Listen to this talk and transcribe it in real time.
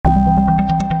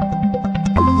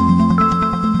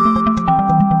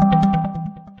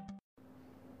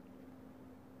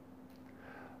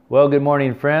Well, good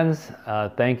morning, friends.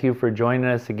 Thank you for joining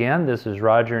us again. This is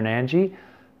Roger and Angie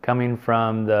coming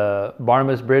from the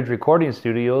Barnabas Bridge Recording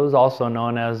Studios, also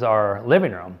known as our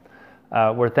living room.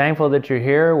 We're thankful that you're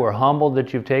here. We're humbled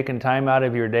that you've taken time out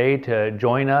of your day to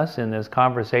join us in this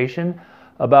conversation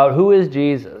about who is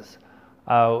Jesus.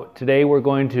 Today we're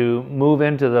going to move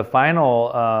into the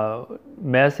final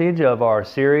message of our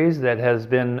series that has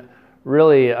been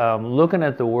really looking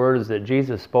at the words that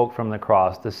Jesus spoke from the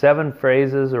cross, the 7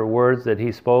 phrases or words that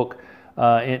he spoke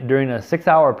during a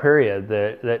 6-hour period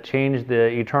that changed the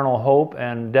eternal hope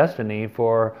and destiny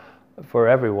for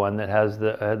everyone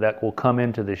that will come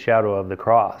into the shadow of the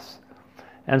cross.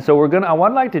 And so I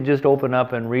would like to just open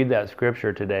up and read that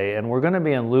scripture today, and we're going to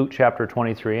be in Luke chapter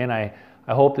 23, and I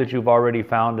hope that you've already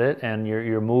found it and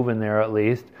you're moving there at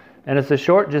least. And it's a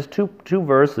short, just two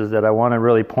verses that I want to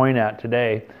really point at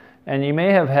today. And you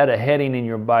may have had a heading in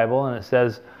your Bible, and it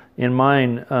says, in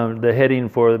mine, the heading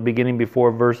for the beginning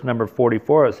before verse number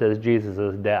 44, it says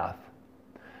Jesus' death.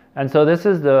 And so this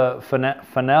is the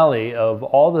finale of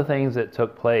all the things that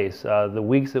took place, the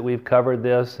weeks that we've covered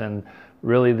this, and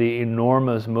really the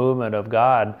enormous movement of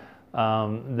God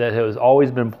that has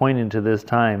always been pointing to this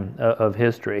time of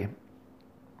history.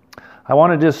 I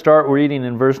want to just start reading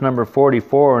in verse number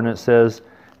 44, and it says,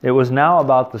 "It was now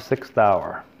about the 6th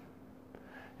hour.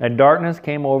 And darkness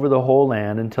came over the whole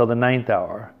land until the 9th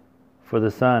hour, for the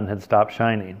sun had stopped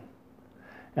shining.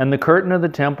 And the curtain of the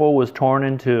temple was torn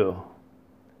in two.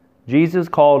 Jesus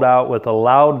called out with a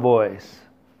loud voice,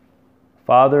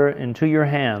 'Father, into your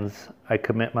hands I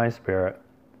commit my spirit.'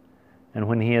 And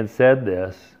when he had said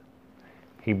this,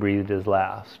 he breathed his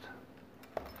last."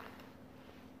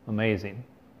 Amazing.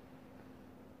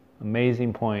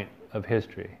 Amazing point of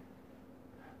history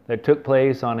that took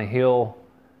place on a hill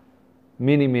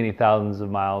many, many thousands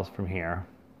of miles from here,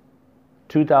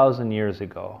 2,000 years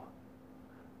ago,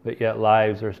 but yet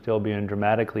lives are still being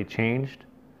dramatically changed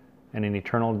and in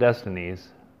eternal destinies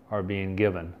are being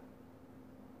given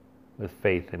with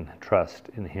faith and trust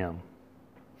in Him.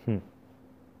 You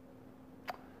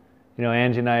know,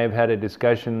 Angie and I have had a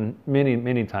discussion many,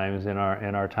 many times in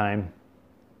our time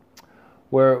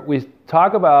where we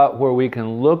talk about where we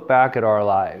can look back at our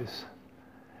lives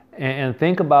and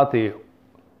think about the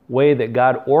way that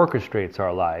God orchestrates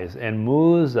our lives and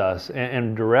moves us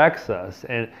and directs us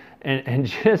and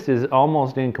just is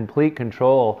almost in complete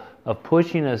control of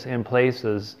pushing us in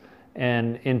places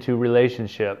and into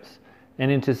relationships and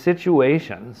into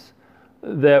situations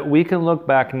that we can look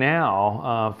back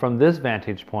now from this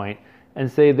vantage point and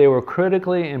say they were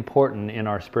critically important in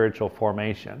our spiritual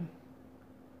formation.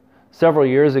 Several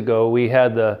years ago, we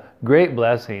had the great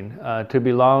blessing to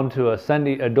belong to a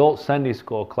adult Sunday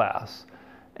school class.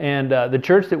 And the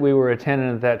church that we were attending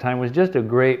at that time was just a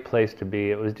great place to be.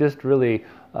 It was just really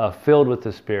filled with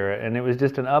the Spirit, and it was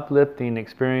just an uplifting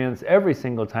experience every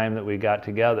single time that we got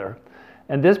together.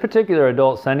 And this particular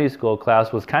adult Sunday school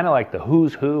class was kind of like the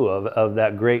who's who of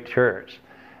that great church.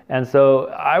 And so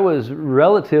I was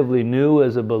relatively new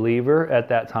as a believer at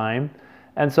that time.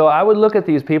 And so I would look at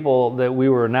these people that we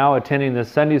were now attending this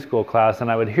Sunday school class,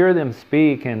 and I would hear them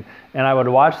speak, and I would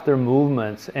watch their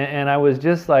movements, and I was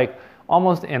just like,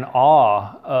 almost in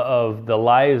awe of the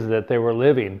lives that they were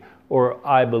living, or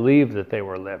I believed that they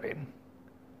were living.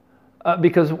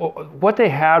 Because what they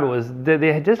had was,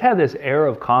 they just had this air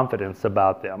of confidence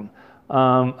about them,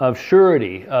 of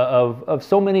surety, of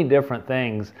so many different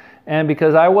things. And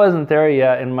because I wasn't there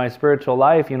yet in my spiritual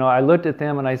life, you know, I looked at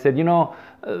them and I said, you know,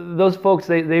 those folks,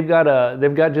 they've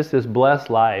got just this blessed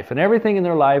life, and everything in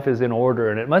their life is in order,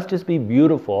 and it must just be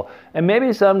beautiful. And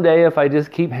maybe someday if I just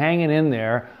keep hanging in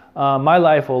there, my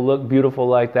life will look beautiful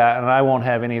like that, and I won't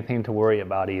have anything to worry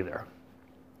about either.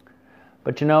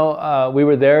 But you know, we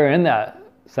were there in that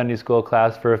Sunday school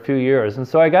class for a few years, and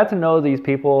so I got to know these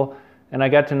people, and I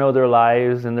got to know their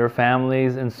lives and their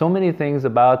families and so many things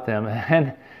about them.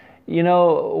 And you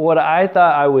know, what I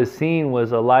thought I was seeing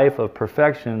was a life of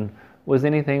perfection was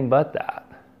anything but that.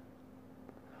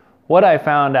 What I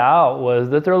found out was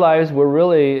that their lives were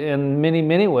really, in many,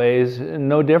 many ways,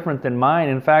 no different than mine.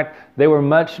 In fact, they were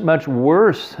much, much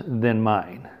worse than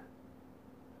mine.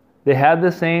 They had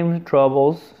the same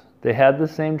troubles. They had the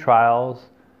same trials.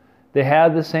 They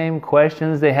had the same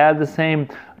questions. They had the same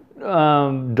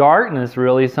darkness,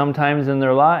 really, sometimes in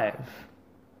their life.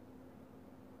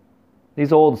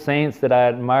 These old saints that I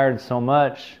admired so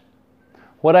much,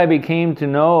 what I became to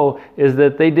know is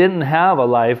that they didn't have a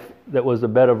life that was a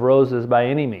bed of roses by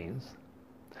any means.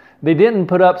 They didn't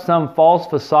put up some false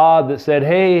facade that said,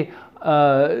 hey,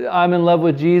 I'm in love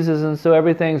with Jesus and so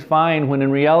everything's fine, when in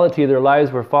reality their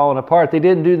lives were falling apart. They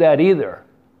didn't do that either.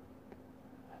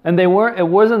 And it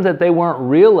wasn't that they weren't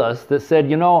realists that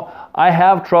said, I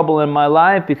have trouble in my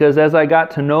life, because as I got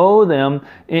to know them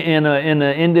in an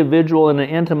individual, in an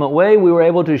intimate way, we were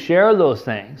able to share those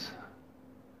things.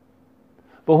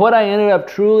 But what I ended up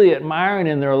truly admiring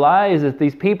in their lives is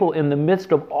these people in the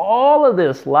midst of all of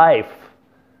this life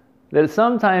that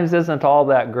sometimes isn't all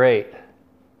that great.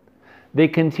 They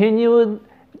continued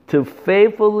to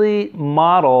faithfully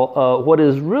model what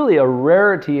is really a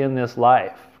rarity in this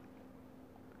life.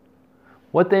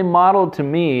 What they modeled to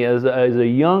me as a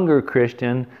younger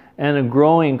Christian and a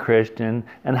growing Christian,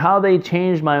 and how they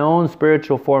changed my own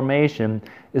spiritual formation,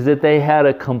 is that they had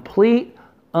a complete,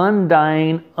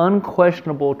 undying,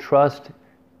 unquestionable trust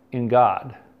in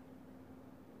God.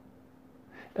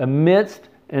 Amidst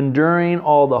and during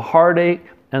all the heartache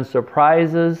and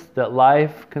surprises that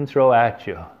life can throw at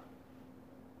you.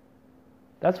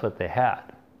 That's what they had.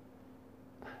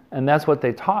 And that's what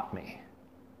they taught me.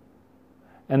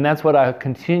 And that's what I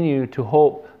continue to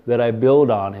hope that I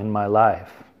build on in my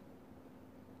life.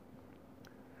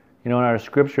 In our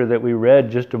scripture that we read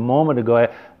just a moment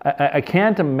ago, I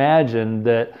can't imagine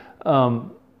that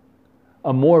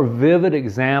a more vivid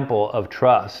example of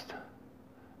trust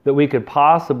that we could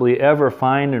possibly ever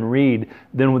find and read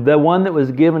than the one that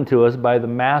was given to us by the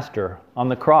Master on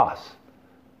the cross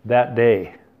that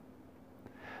day.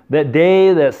 That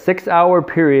day, that 6-hour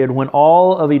period when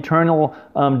all of eternal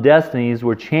destinies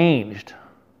were changed.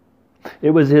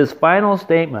 It was his final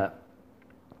statement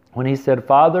when he said,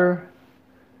 "Father,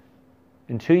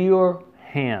 into your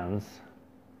hands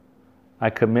I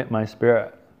commit my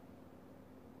spirit."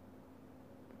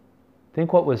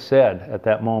 Think what was said at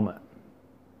that moment.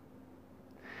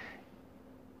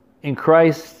 In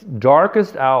Christ's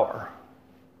darkest hour,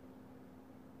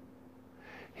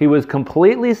 he was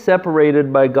completely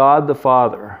separated by God the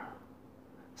Father,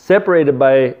 separated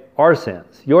by our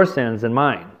sins, your sins and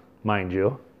mine, mind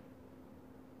you.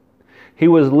 He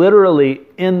was literally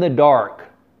in the dark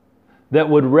that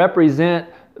would represent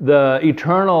the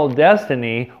eternal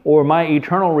destiny or my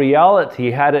eternal reality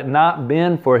had it not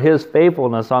been for his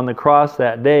faithfulness on the cross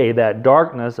that day, that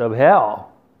darkness of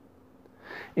hell.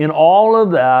 In all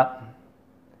of that,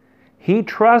 he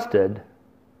trusted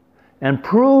and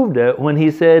proved it when he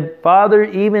said, "Father,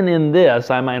 even in this,"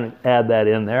 I might add that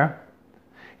in there,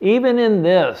 "even in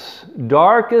this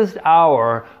darkest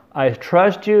hour, I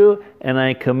trust you and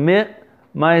I commit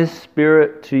my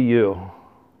spirit to you."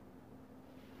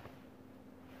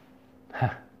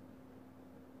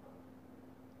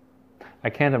 I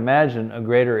can't imagine a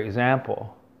greater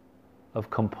example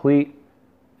of complete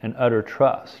and utter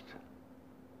trust.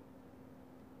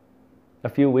 A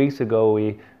few weeks ago,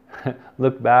 we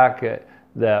looked back at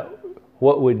that,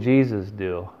 what would Jesus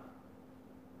do?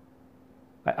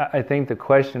 I think the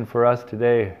question for us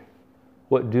today,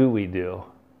 what do we do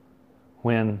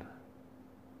when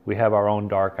we have our own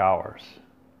dark hours?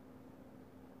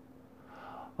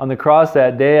 On the cross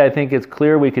that day, I think it's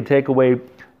clear we could take away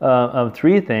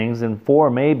 3 things, and 4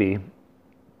 maybe.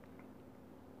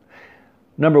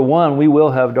 Number 1, we will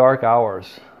have dark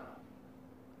hours,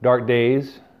 dark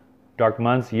days, dark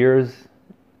months, years,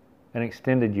 and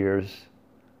extended years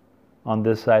on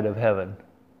this side of heaven.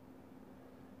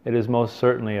 It is most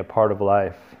certainly a part of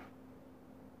life.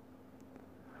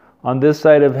 On this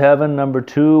side of heaven, number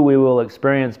 2, we will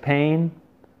experience pain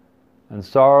and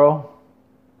sorrow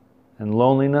and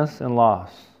loneliness and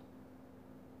loss.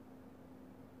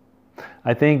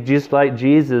 I think just like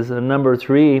Jesus, and number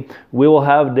 3, we will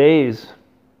have days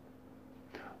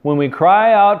when we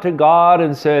cry out to God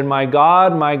and say, my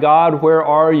God, where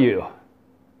are you?"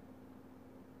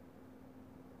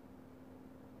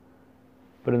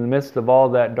 But in the midst of all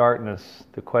that darkness,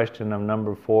 the question of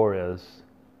number 4 is,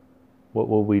 what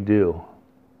will we do?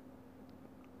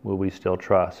 Will we still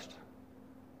trust?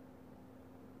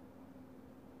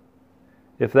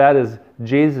 If that is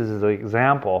Jesus'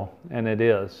 example, and it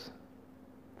is,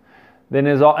 then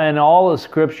in all of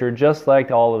Scripture, just like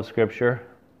all of Scripture,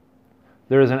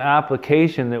 there is an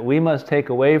application that we must take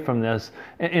away from this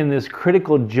in this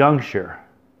critical juncture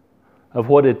of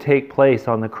what had taken place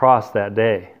on the cross that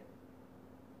day.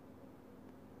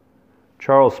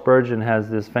 Charles Spurgeon has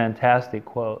this fantastic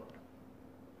quote.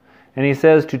 And he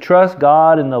says, "To trust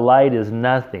God in the light is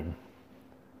nothing,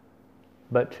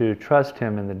 but to trust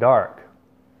Him in the dark.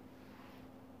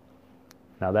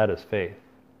 Now that is faith.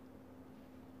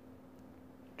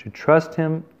 To trust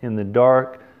Him in the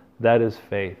dark, that is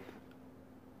faith."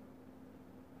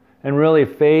 And really,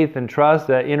 faith and trust,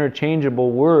 that interchangeable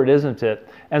word, isn't it?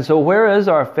 And so where is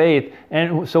our faith?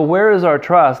 And so where is our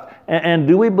trust? And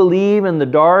do we believe in the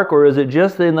dark, or is it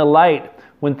just in the light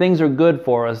when things are good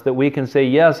for us, that we can say,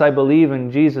 yes, I believe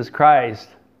in Jesus Christ.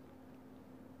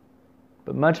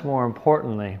 But much more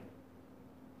importantly,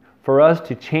 for us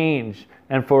to change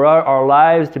and for our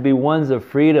lives to be ones of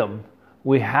freedom,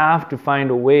 we have to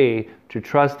find a way to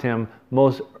trust Him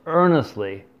most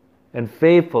earnestly and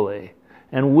faithfully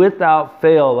and without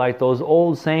fail, like those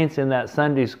old saints in that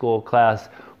Sunday school class,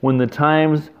 when the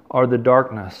times are the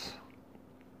darkness.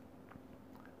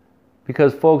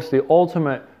 Because, folks, the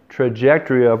ultimate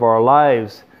trajectory of our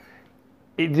lives,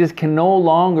 it just can no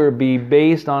longer be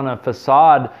based on a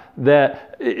facade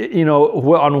that,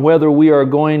 on whether we are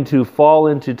going to fall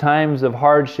into times of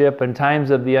hardship and times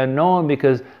of the unknown,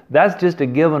 because that's just a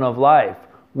given of life.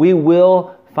 We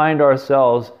will find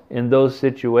ourselves in those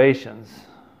situations.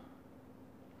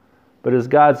 But as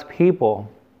God's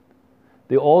people,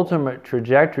 the ultimate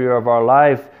trajectory of our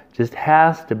life just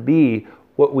has to be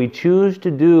what we choose to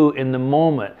do in the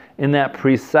moment, in that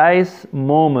precise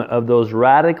moment of those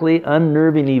radically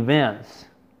unnerving events.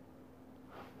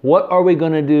 What are we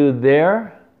going to do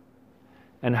there?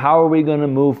 And how are we going to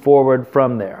move forward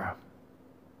from there?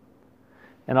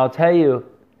 And I'll tell you,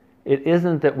 it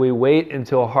isn't that we wait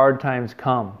until hard times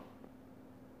come.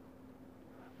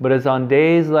 But it's on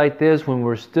days like this when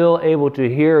we're still able to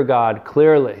hear God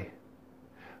clearly.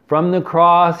 From the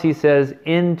cross, He says,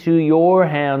 into your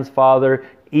hands, Father,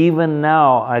 even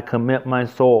now I commit my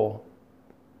soul.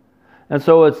 And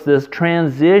so it's this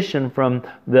transition from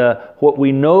what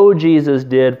we know Jesus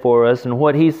did for us and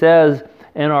what He says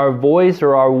in our voice,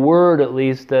 or our word at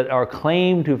least, that our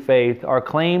claim to faith,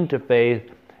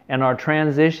 and our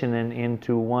transition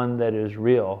into one that is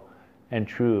real and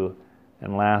true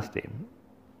and lasting.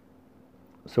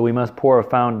 So we must pour a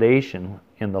foundation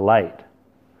in the light.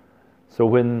 So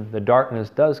when the darkness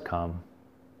does come,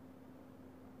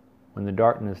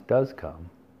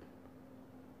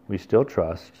 we still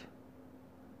trust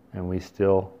and we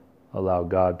still allow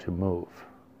God to move.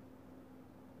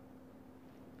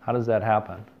 How does that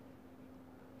happen?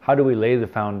 How do we lay the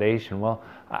foundation? Well,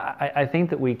 I think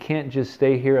that we can't just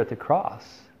stay here at the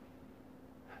cross,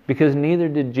 because neither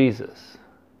did Jesus.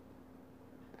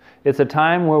 It's a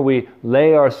time where we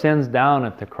lay our sins down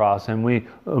at the cross and we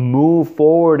move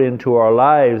forward into our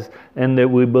lives, and that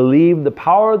we believe the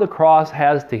power of the cross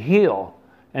has to heal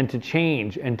and to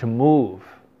change and to move.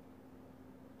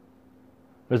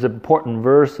 There's an important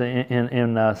verse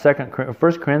in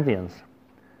 1 Corinthians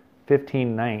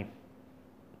 15:19.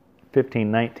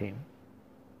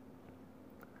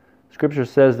 Scripture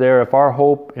says there, if our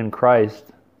hope in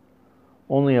Christ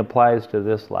only applies to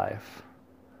this life,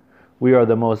 we are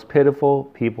the most pitiful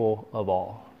people of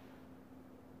all.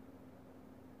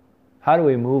 How do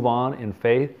we move on in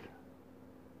faith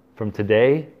from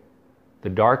today, the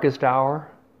darkest hour?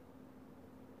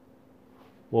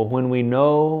 Well, when we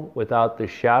know without the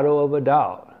shadow of a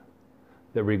doubt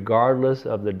that regardless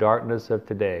of the darkness of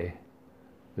today,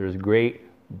 there's great,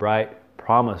 bright,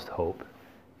 promised hope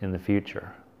in the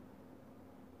future.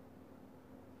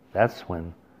 That's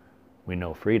when we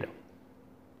know freedom.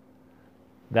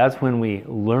 That's when we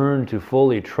learn to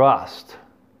fully trust.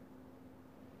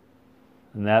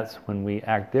 And that's when we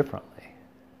act differently.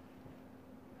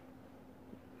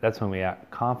 That's when we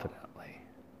act confidently.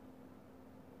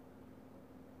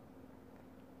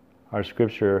 Our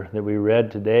scripture that we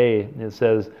read today, it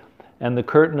says, and the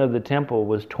curtain of the temple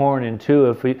was torn in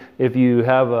two. If you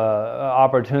have an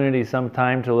opportunity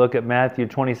sometime to look at Matthew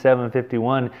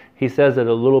 27:51, he says it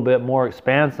a little bit more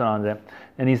expansive on it.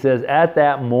 And he says, at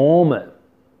that moment,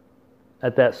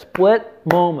 at that split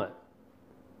moment,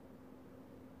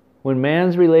 when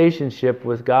man's relationship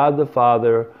with God the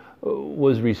Father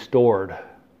was restored,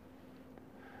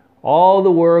 all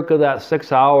the work of that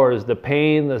 6 hours, the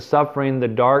pain, the suffering, the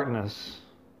darkness,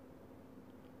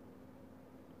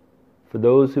 for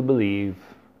those who believe,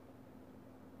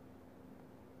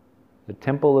 the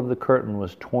temple of the curtain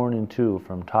was torn in two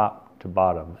from top to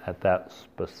bottom at that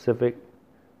specific,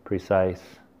 precise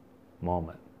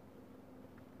moment.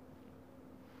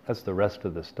 That's the rest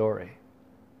of the story.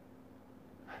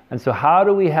 And so how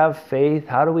do we have faith?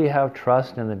 How do we have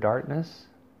trust in the darkness?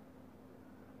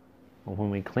 Well,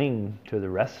 when we cling to the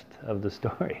rest of the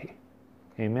story.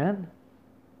 Amen?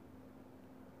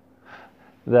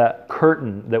 That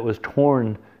curtain that was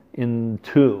torn in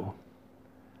two.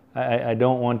 I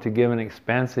don't want to give an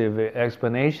expansive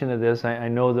explanation of this. I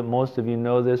know that most of you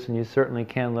know this, and you certainly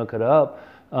can look it up.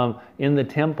 In the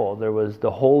temple, there was the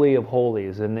Holy of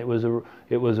Holies, and it was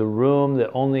a room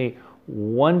that only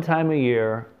one time a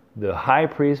year the high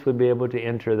priest would be able to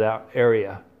enter that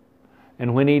area.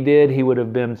 And when he did, he would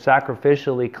have been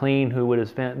sacrificially clean, who would have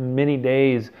spent many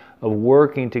days of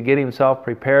working to get himself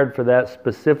prepared for that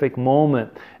specific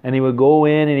moment. And he would go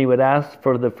in and he would ask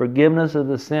for the forgiveness of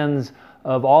the sins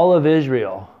of all of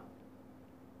Israel.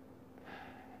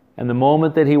 And the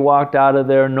moment that he walked out of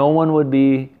there, no one would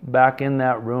be back in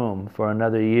that room for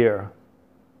another year.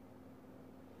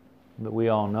 But we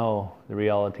all know the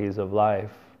realities of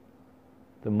life.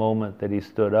 The moment that he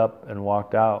stood up and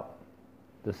walked out,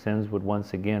 the sins would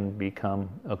once again become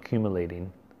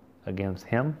accumulating against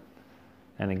him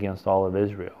and against all of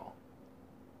Israel.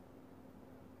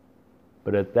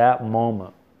 But at that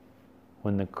moment,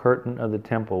 when the curtain of the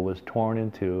temple was torn in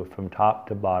two from top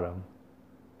to bottom,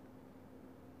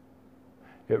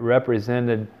 it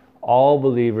represented all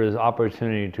believers'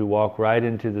 opportunity to walk right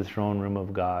into the throne room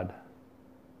of God.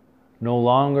 No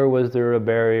longer was there a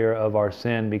barrier of our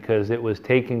sin because it was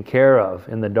taken care of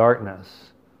in the darkness.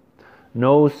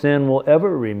 No sin will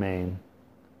ever remain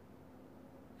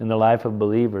in the life of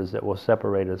believers that will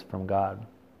separate us from God.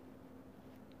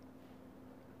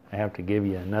 I have to give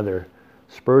you another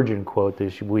Spurgeon quote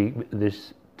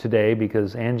today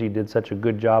because Angie did such a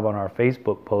good job on our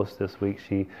Facebook post this week.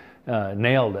 She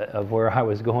nailed it of where I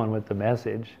was going with the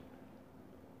message.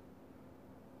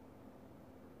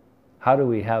 How do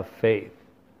we have faith?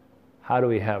 How do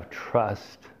we have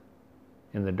trust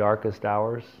in the darkest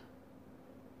hours?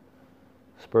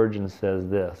 Spurgeon says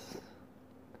this: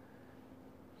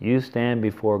 you stand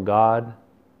before God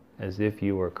as if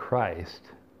you were Christ,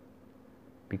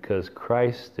 because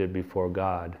Christ stood before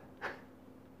God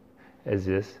as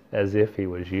if he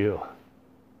was you.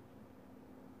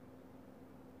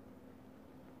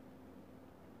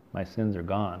 My sins are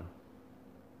gone.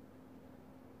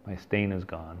 My stain is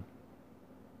gone.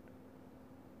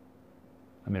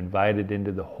 I'm invited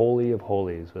into the Holy of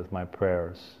Holies with my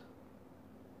prayers.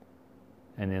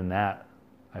 And in that,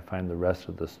 I find the rest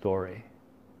of the story.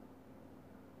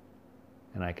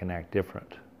 And I can act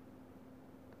different.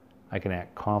 I can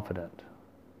act confident,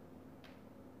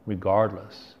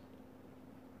 regardless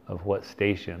of what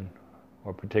station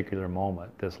or particular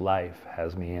moment this life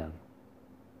has me in.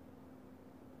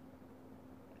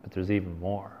 But there's even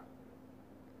more.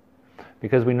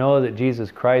 Because we know that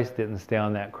Jesus Christ didn't stay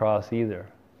on that cross either.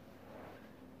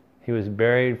 He was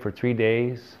buried for 3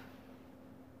 days,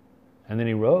 and then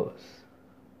he rose.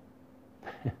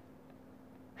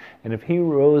 And if he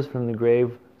rose from the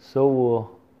grave, so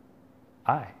will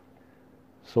I.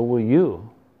 So will you.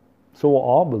 So will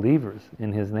all believers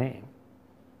in his name.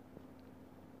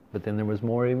 But then there was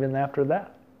more even after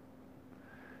that.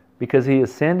 Because he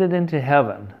ascended into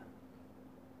heaven.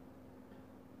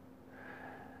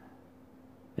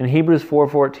 And Hebrews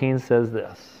 4:14 says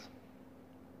this: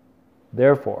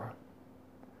 therefore,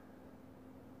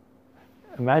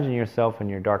 imagine yourself in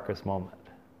your darkest moment.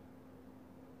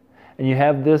 And you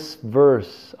have this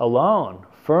verse alone,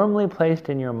 firmly placed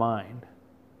in your mind.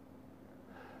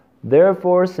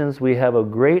 Therefore, since we have a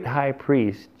great high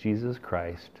priest, Jesus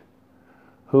Christ,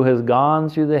 who has gone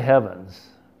through the heavens,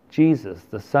 Jesus,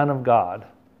 the Son of God,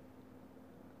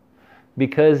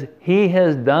 because he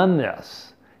has done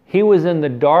this. He was in the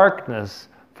darkness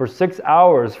for 6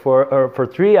 hours, for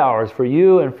 3 hours for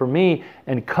you and for me,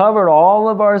 and covered all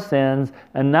of our sins,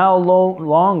 and now no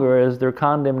longer is there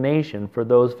condemnation for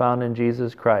those found in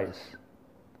Jesus Christ.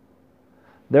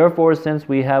 Therefore, since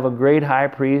we have a great high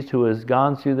priest who has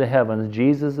gone through the heavens,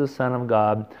 Jesus the Son of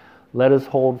God, let us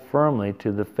hold firmly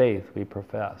to the faith we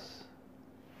profess.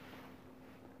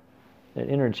 That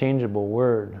interchangeable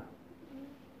word,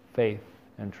 faith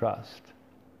and trust.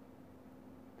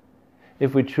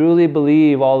 If we truly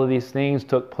believe all of these things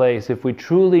took place, if we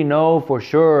truly know for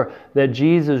sure that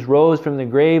Jesus rose from the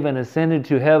grave and ascended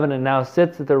to heaven and now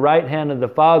sits at the right hand of the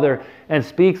Father and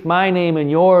speaks my name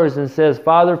and yours and says,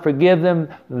 Father, forgive them,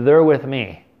 they're with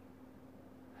me,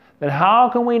 then how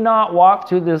can we not walk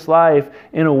through this life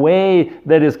in a way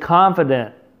that is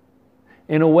confident,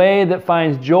 in a way that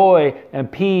finds joy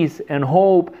and peace and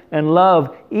hope and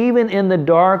love, even in the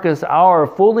darkest hour?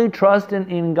 Fully trusting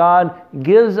in God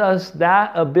gives us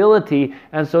that ability.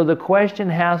 And so the question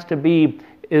has to be,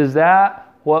 is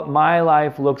that what my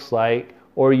life looks like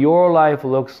or your life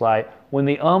looks like when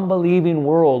the unbelieving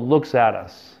world looks at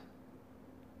us?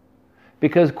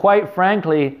 Because quite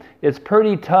frankly, it's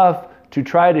pretty tough to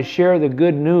try to share the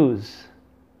good news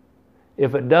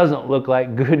if it doesn't look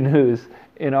like good news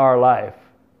in our life.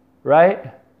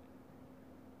 Right?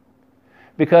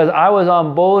 Because I was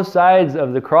on both sides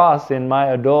of the cross in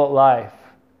my adult life.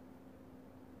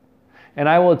 And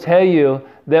I will tell you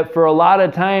that for a lot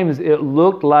of times it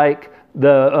looked like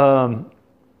the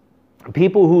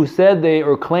People who said they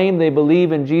or claimed they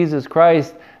believe in Jesus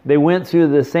Christ, they went through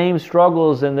the same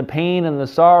struggles and the pain and the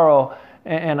sorrow,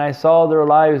 and I saw their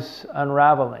lives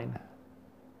unraveling.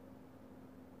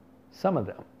 Some of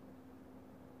them.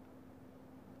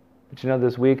 But you know,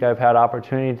 this week I've had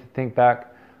opportunity to think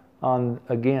back on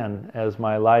again as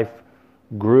my life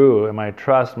grew and my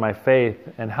trust, my faith,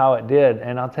 and how it did.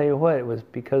 And I'll tell you what, it was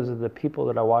because of the people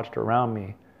that I watched around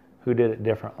me who did it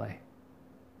differently.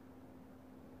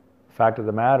 The fact of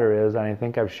the matter is, and I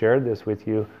think I've shared this with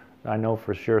you, I know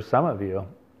for sure some of you,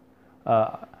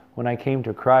 when I came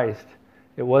to Christ,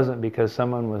 it wasn't because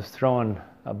someone was throwing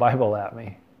a Bible at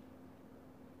me,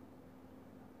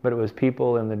 but it was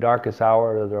people in the darkest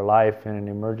hour of their life in an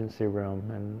emergency room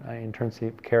and an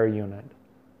intensive care unit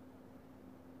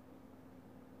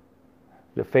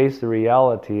that faced the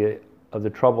reality of the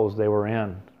troubles they were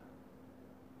in,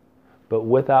 but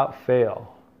without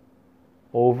fail,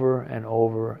 over and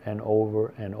over and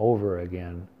over and over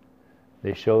again,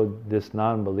 they showed this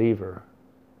non-believer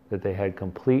that they had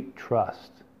complete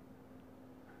trust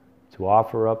to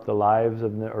offer up the lives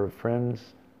of their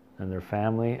friends and their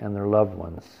family and their loved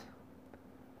ones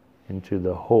into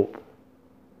the hope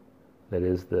that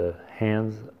is the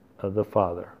hands of the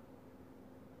Father.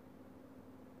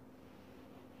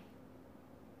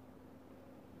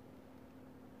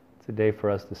 It's a day for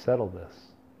us to settle this.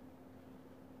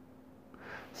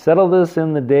 Settle this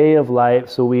in the day of light,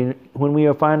 so when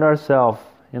we find ourselves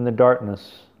in the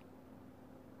darkness,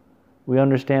 we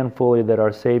understand fully that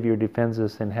our Savior defends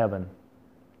us in heaven.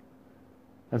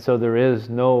 And so there is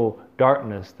no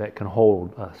darkness that can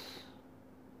hold us.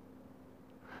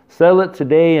 Settle it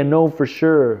today and know for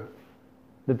sure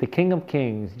that the King of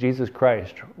Kings, Jesus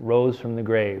Christ, rose from the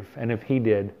grave. And if He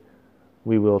did,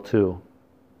 we will too.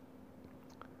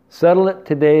 Settle it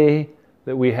today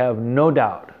that we have no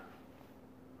doubt,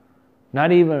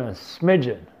 not even a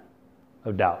smidgen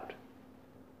of doubt,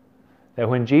 that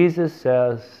when Jesus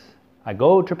says, I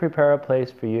go to prepare a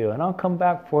place for you and I'll come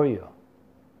back for you,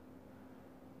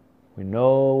 we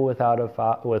know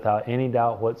without any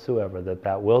doubt whatsoever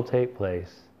that will take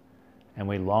place, and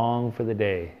we long for the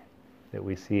day that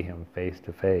we see Him face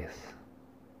to face.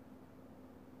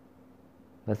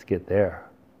 Let's get there.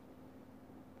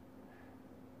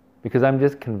 Because I'm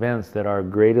just convinced that our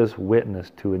greatest witness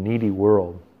to a needy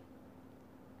world,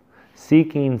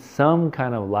 seeking some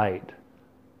kind of light,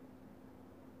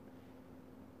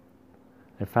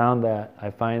 I find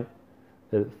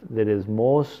that is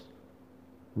most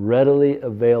readily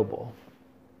available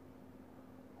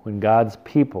when God's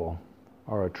people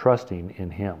are trusting in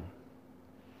Him.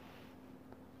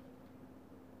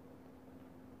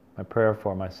 My prayer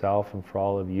for myself and for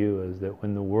all of you is that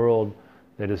when the world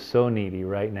that is so needy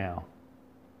right now,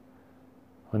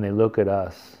 when they look at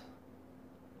us,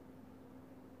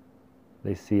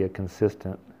 they see a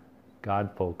consistent,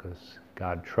 God-focused,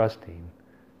 God-trusting,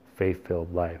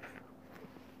 faith-filled life.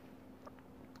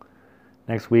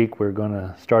 Next week we're going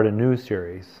to start a new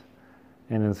series,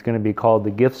 and it's going to be called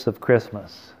The Gifts of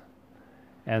Christmas.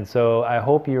 And so I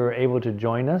hope you're able to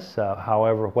join us,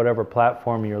 whatever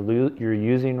platform you're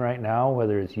using right now,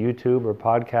 whether it's YouTube or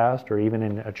podcast or even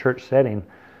in a church setting.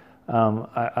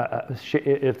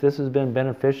 If this has been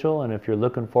beneficial and if you're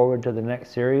looking forward to the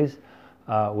next series,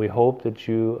 we hope that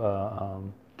you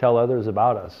tell others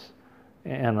about us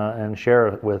and share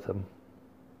it with them.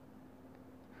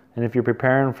 And if you're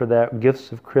preparing for that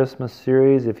Gifts of Christmas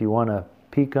series, if you want to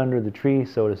peek under the tree,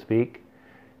 so to speak,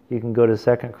 you can go to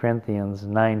 2 Corinthians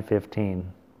 9:15,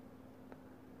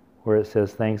 where it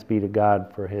says, thanks be to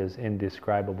God for His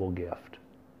indescribable gift.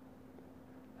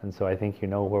 And so I think you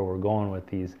know where we're going with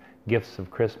these gifts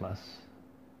of Christmas.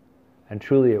 And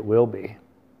truly it will be.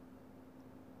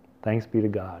 Thanks be to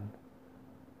God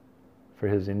for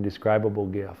His indescribable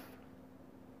gift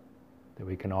that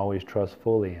we can always trust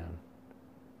fully in.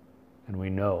 And we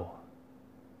know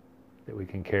that we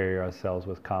can carry ourselves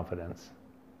with confidence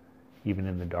even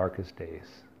in the darkest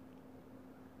days.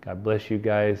 God bless you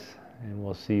guys, and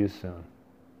we'll see you soon.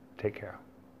 Take care.